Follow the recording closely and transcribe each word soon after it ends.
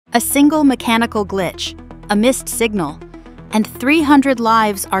A single mechanical glitch, a missed signal, and 300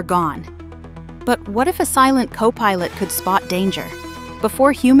 lives are gone. But what if a silent co-pilot could spot danger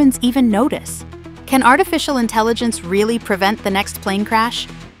before humans even notice? Can artificial intelligence really prevent the next plane crash?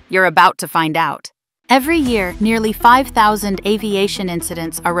 You're about to find out. Every year, nearly 5,000 aviation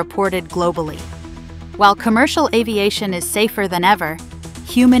incidents are reported globally. While commercial aviation is safer than ever,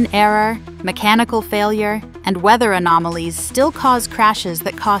 human error, mechanical failure, and weather anomalies still cause crashes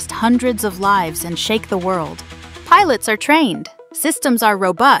that cost hundreds of lives and shake the world. Pilots are trained, systems are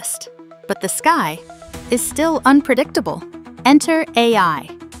robust, but the sky is still unpredictable. Enter AI,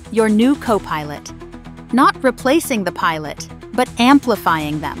 your new co-pilot. Not replacing the pilot, but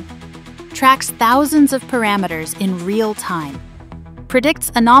amplifying them. Tracks thousands of parameters in real time.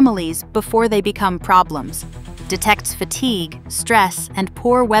 Predicts anomalies before they become problems. Detects fatigue, stress, and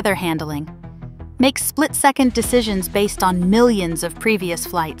poor weather handling. Makes split-second decisions based on millions of previous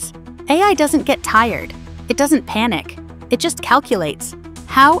flights. AI doesn't get tired. It doesn't panic. It just calculates.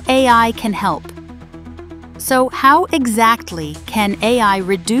 How AI can help. So how exactly can AI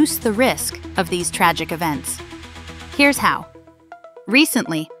reduce the risk of these tragic events? Here's how.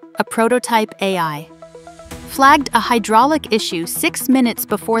 Recently, a prototype AI flagged a hydraulic issue 6 minutes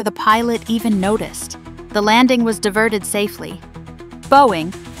before the pilot even noticed. The landing was diverted safely.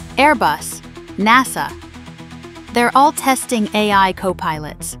 Boeing, Airbus, NASA. They're all testing AI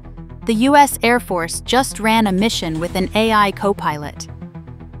co-pilots. The US Air Force just ran a mission with an AI co-pilot.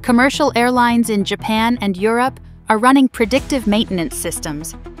 Commercial airlines in Japan and Europe are running predictive maintenance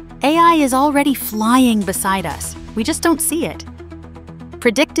systems. AI is already flying beside us. We just don't see it.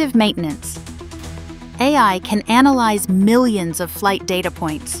 Predictive maintenance. AI can analyze millions of flight data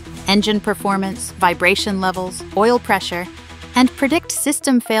points, engine performance, vibration levels, oil pressure, and predict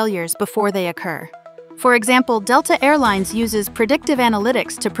system failures before they occur. For example, Delta Airlines uses predictive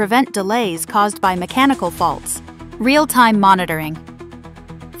analytics to prevent delays caused by mechanical faults. Real-time monitoring.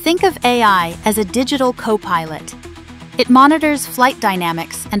 Think of AI as a digital co-pilot. It monitors flight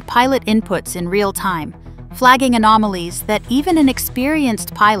dynamics and pilot inputs in real time, flagging anomalies that even an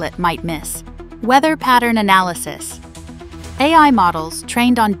experienced pilot might miss. Weather pattern analysis. AI models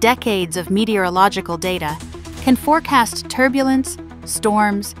trained on decades of meteorological data can forecast turbulence,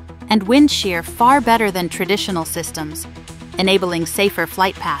 storms, and wind shear far better than traditional systems, enabling safer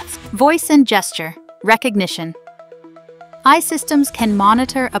flight paths. Voice and gesture recognition. AI systems can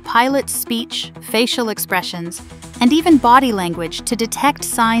monitor a pilot's speech, facial expressions, and even body language to detect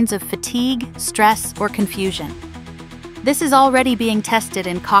signs of fatigue, stress, or confusion. This is already being tested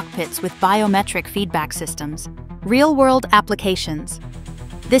in cockpits with biometric feedback systems. Real-world applications.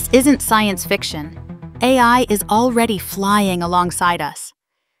 This isn't science fiction. AI is already flying alongside us.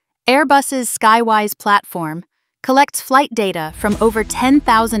 Airbus's Skywise platform collects flight data from over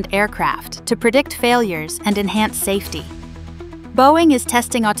 10,000 aircraft to predict failures and enhance safety. Boeing is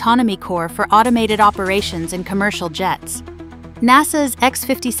testing autonomy core for automated operations in commercial jets. NASA's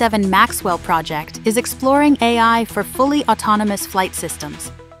X-57 Maxwell project is exploring AI for fully autonomous flight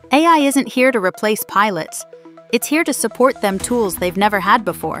systems. AI isn't here to replace pilots. It's here to support them tools they've never had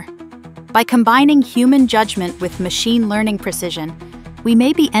before. By combining human judgment with machine learning precision, we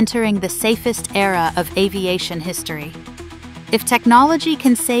may be entering the safest era of aviation history. If technology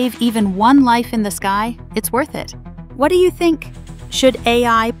can save even one life in the sky, it's worth it. What do you think? Should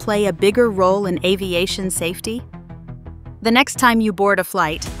AI play a bigger role in aviation safety? The next time you board a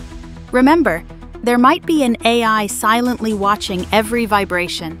flight, remember, there might be an AI silently watching every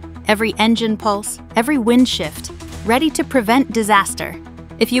vibration, every engine pulse, every wind shift, ready to prevent disaster.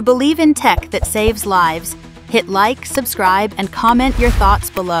 If you believe in tech that saves lives, hit like, subscribe, and comment your thoughts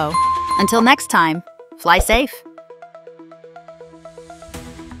below. Until next time, fly safe.